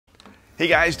Hey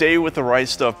guys, Dave with the Right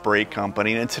Stuff Brake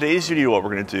Company, and in today's video what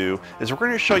we're going to do is we're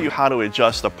going to show you how to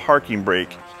adjust the parking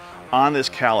brake on this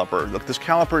caliper. Look, this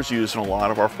caliper is used in a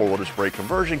lot of our 4-wheel disc brake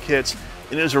conversion kits,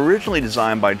 and it was originally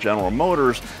designed by General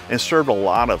Motors and served a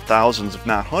lot of thousands, if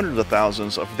not hundreds of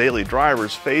thousands, of daily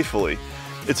drivers faithfully.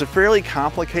 It's a fairly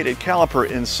complicated caliper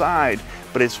inside,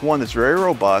 but it's one that's very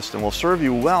robust and will serve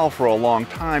you well for a long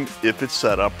time if it's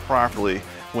set up properly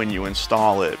when you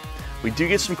install it. We do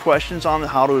get some questions on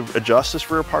how to adjust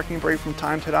this rear parking brake from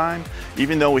time to time.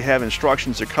 Even though we have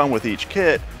instructions that come with each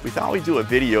kit, we thought we'd do a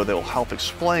video that will help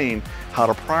explain how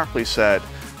to properly set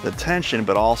the tension,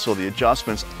 but also the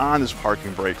adjustments on this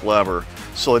parking brake lever.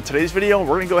 So in today's video,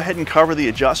 we're gonna go ahead and cover the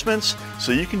adjustments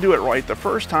so you can do it right the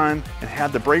first time and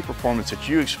have the brake performance that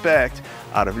you expect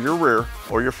out of your rear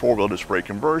or your 4-wheel disc brake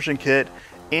conversion kit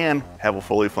and have a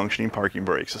fully functioning parking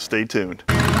brake. So stay tuned.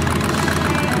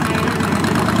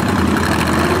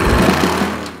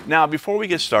 Now, before we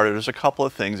get started, there's a couple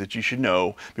of things that you should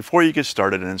know before you get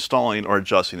started in installing or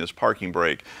adjusting this parking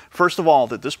brake. First of all,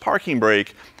 that this parking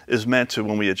brake is meant to,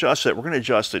 when we adjust it, we're going to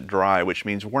adjust it dry, which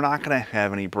means we're not going to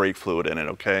have any brake fluid in it,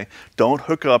 okay? Don't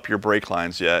hook up your brake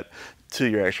lines yet to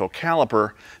your actual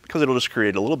caliper because it'll just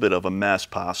create a little bit of a mess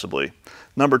possibly.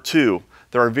 Number two,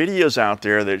 there are videos out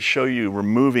there that show you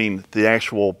removing the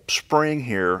actual spring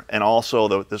here and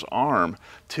also this arm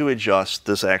to adjust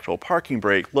this actual parking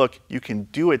brake. Look, you can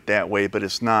do it that way, but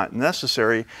it's not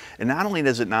necessary. And not only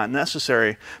is it not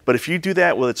necessary, but if you do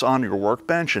that while it's on your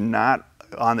workbench and not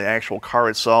on the actual car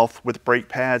itself with brake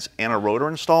pads and a rotor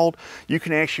installed, you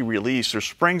can actually release. There's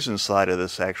springs inside of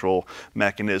this actual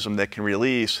mechanism that can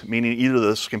release, meaning either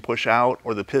this can push out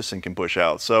or the piston can push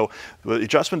out. So the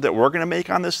adjustment that we're going to make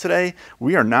on this today,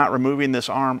 we are not removing this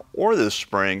arm or this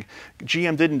spring.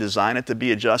 GM didn't design it to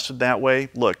be adjusted that way.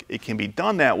 Look, it can be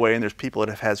done that way, and there's people that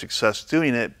have had success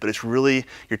doing it, but it's really,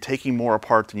 you're taking more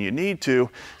apart than you need to,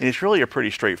 and it's really a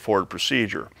pretty straightforward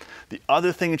procedure. The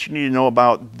other thing that you need to know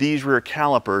about these rear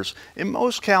calipers, and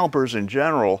most calipers in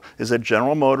general, is that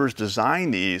General Motors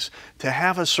designed these to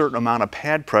have a certain amount of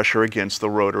pad pressure against the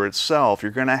rotor itself.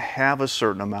 You're going to have a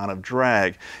certain amount of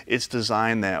drag. It's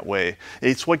designed that way.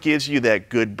 It's what gives you that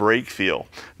good brake feel.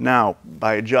 Now,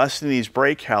 by adjusting these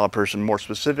brake calipers, and more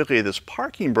specifically this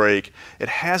parking brake, it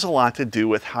has a lot to do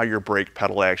with how your brake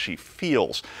pedal actually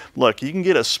feels. Look, you can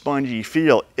get a spongy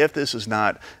feel if this is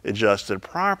not adjusted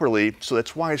properly, so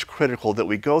that's why it's critical that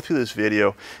we go through this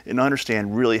video and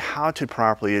understand really how to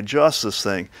properly adjust this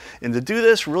thing. And to do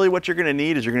this, really what you're going to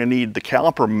need is you're going to need the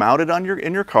caliper mounted on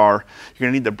in your car, you're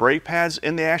going to need the brake pads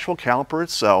in the actual caliper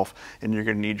itself, and you're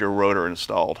going to need your rotor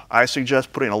installed. I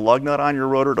suggest putting a lug nut on your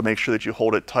rotor to make sure that you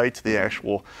hold it tight to the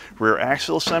actual rear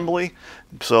axle assembly.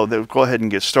 So go ahead and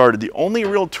get started. The only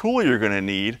real tool you're going to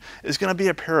need is going to be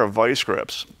a pair of vice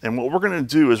grips. And what we're going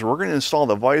to do is we're going to install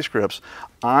the vice grips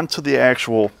onto the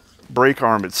actual brake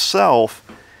arm itself.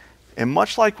 And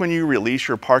much like when you release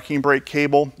your parking brake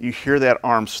cable, you hear that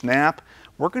arm snap.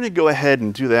 We're going to go ahead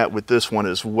and do that with this one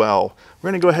as well.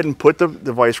 We're going to go ahead and put the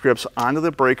vice grips onto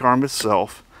the brake arm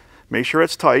itself. Make sure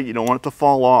it's tight. You don't want it to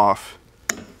fall off.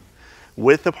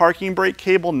 With the parking brake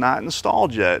cable not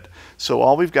installed yet. So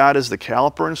all we've got is the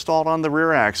caliper installed on the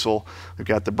rear axle. We've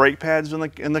got the brake pads in the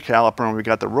caliper, and we've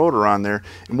got the rotor on there.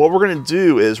 And what we're going to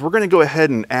do is we're going to go ahead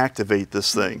and activate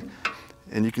this thing.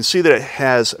 And you can see that it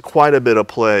has quite a bit of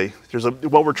play.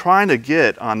 What we're trying to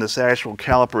get on this actual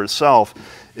caliper itself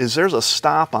is there's a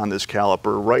stop on this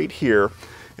caliper right here.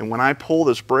 And when I pull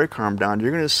this brake arm down,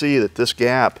 you're going to see that this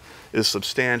gap is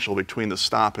substantial between the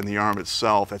stop and the arm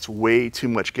itself. That's way too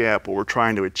much gap. What we're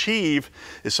trying to achieve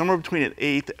is somewhere between an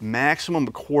eighth, maximum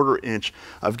a quarter inch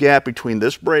of gap between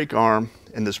this brake arm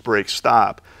and this brake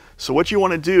stop. So what you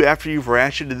want to do after you've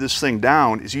ratcheted this thing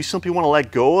down is you simply want to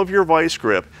let go of your vice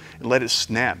grip and let it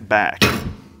snap back.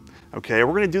 Okay,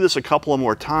 we're going to do this a couple of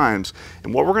more times,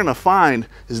 and what we're going to find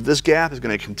is this gap is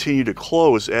going to continue to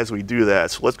close as we do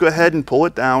that. So let's go ahead and pull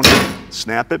it down,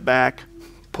 snap it back,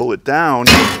 pull it down,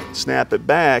 snap it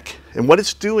back, and what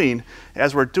it's doing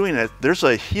as we're doing it, there's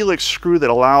a helix screw that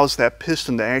allows that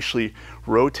piston to actually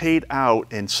rotate out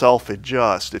and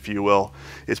self-adjust, if you will.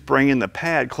 It's bringing the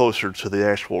pad closer to the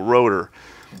actual rotor.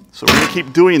 So we're going to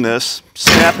keep doing this,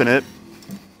 snapping it,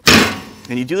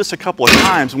 and you do this a couple of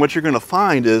times, and what you're going to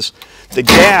find is the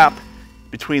gap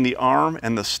between the arm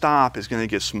and the stop is going to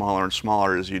get smaller and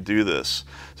smaller as you do this.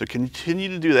 So continue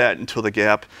to do that until the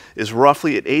gap is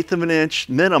roughly an eighth of an inch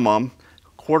minimum,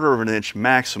 quarter of an inch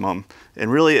maximum, and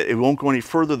really it won't go any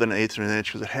further than an eighth of an inch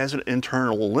because it has an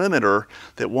internal limiter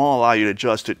that won't allow you to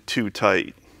adjust it too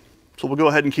tight. So we'll go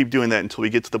ahead and keep doing that until we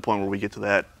get to the point where we get to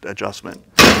that adjustment.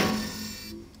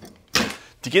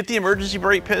 To get the emergency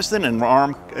brake piston and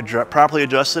arm properly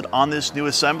adjusted on this new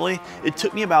assembly, it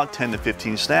took me about 10 to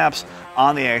 15 snaps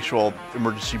on the actual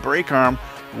emergency brake arm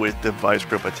with the vice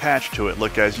grip attached to it.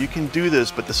 Look guys, you can do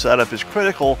this, but the setup is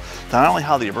critical to not only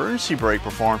how the emergency brake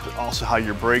performs, but also how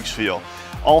your brakes feel.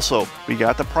 Also, we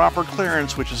got the proper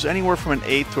clearance, which is anywhere from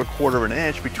 1/8 to 1/4 of an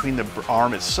inch between the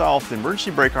arm itself, the emergency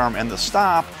brake arm, and the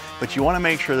stop, but you want to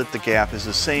make sure that the gap is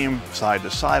the same side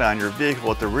to side on your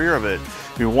vehicle at the rear of it.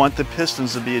 We want the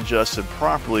pistons to be adjusted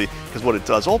properly, because what it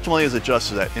does ultimately is adjust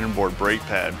to that inboard brake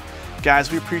pad.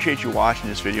 Guys, we appreciate you watching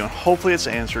this video, and hopefully it's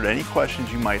answered any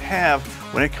questions you might have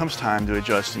when it comes time to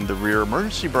adjusting the rear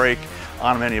emergency brake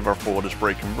on any of our full disc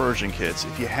brake conversion kits.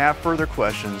 If you have further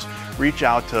questions, reach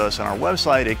out to us on our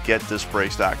website at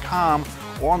getthisbrakes.com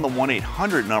or on the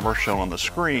 1-800 number shown on the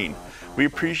screen. We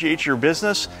appreciate your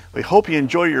business. We hope you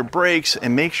enjoy your brakes,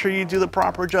 and make sure you do the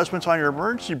proper adjustments on your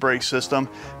emergency brake system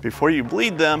before you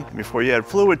bleed them, before you add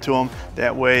fluid to them.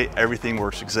 That way everything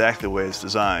works exactly the way it's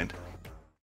designed.